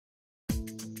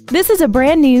This is a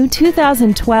brand new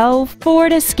 2012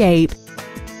 Ford Escape.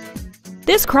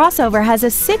 This crossover has a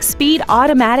 6-speed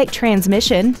automatic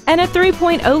transmission and a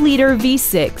 3.0-liter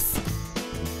V6.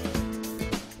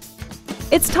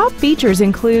 Its top features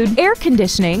include air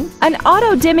conditioning, an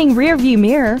auto-dimming rearview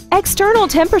mirror, external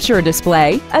temperature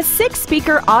display, a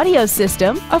 6-speaker audio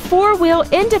system, a 4-wheel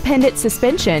independent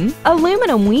suspension,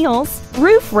 aluminum wheels,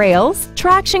 roof rails,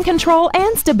 traction control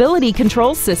and stability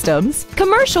control systems,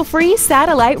 commercial-free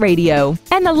satellite radio,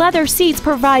 and the leather seats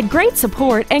provide great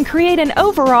support and create an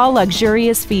overall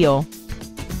luxurious feel.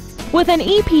 With an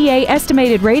EPA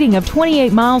estimated rating of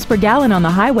 28 miles per gallon on the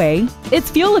highway,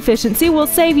 its fuel efficiency will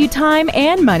save you time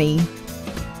and money.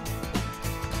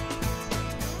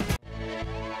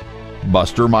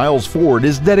 Buster Miles Ford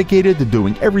is dedicated to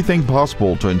doing everything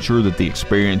possible to ensure that the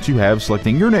experience you have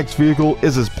selecting your next vehicle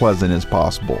is as pleasant as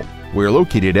possible. We're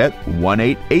located at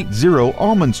 1880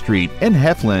 Almon Street in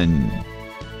Heflin.